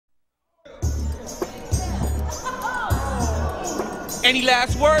Any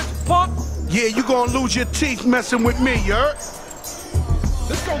last words, punk? Yeah, you gonna lose your teeth messing with me, you heard?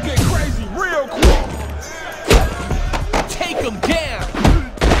 This gon' get crazy real quick. Take him down.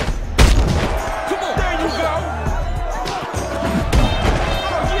 Come on. There you go.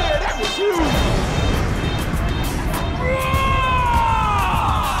 Oh yeah, that was huge.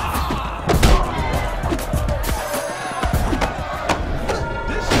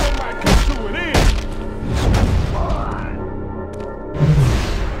 This shit might come to an end.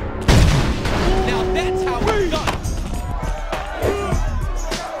 Now that's how it's done.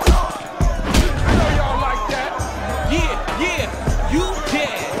 I know y'all like that. Yeah, you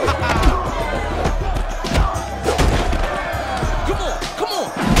dead. Come on.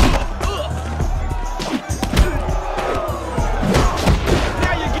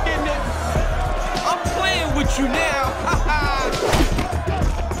 Now you're getting it. I'm playing with you now.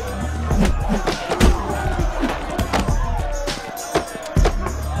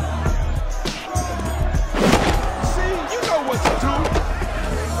 See, you know what to do.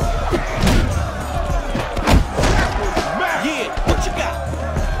 That was mad. Yeah, what you got?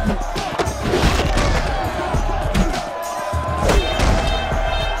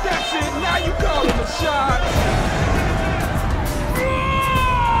 That's it. Now you calling the shots.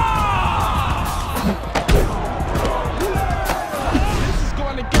 This is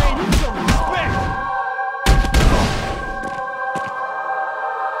going to gain you some respect.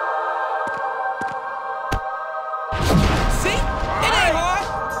 See? It ain't hard.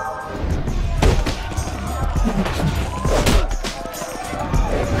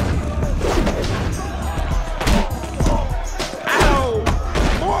 Ow!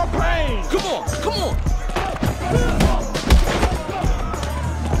 More pain. Come on.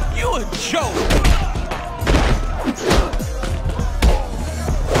 You a joke.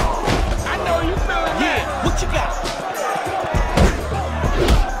 I know you feeling that. Yeah, what you got?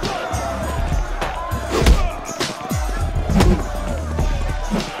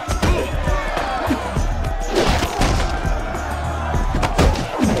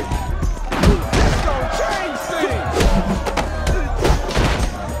 It's gonna change things.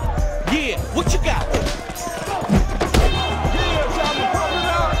 Yeah, what you got? Yeah, time to pump it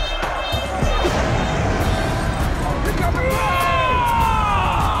up. Here come the pain.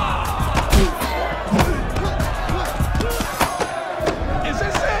 Is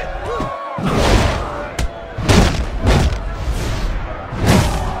this it?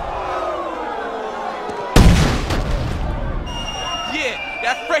 Yeah,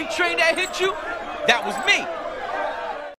 that freight train that hit you, that was me.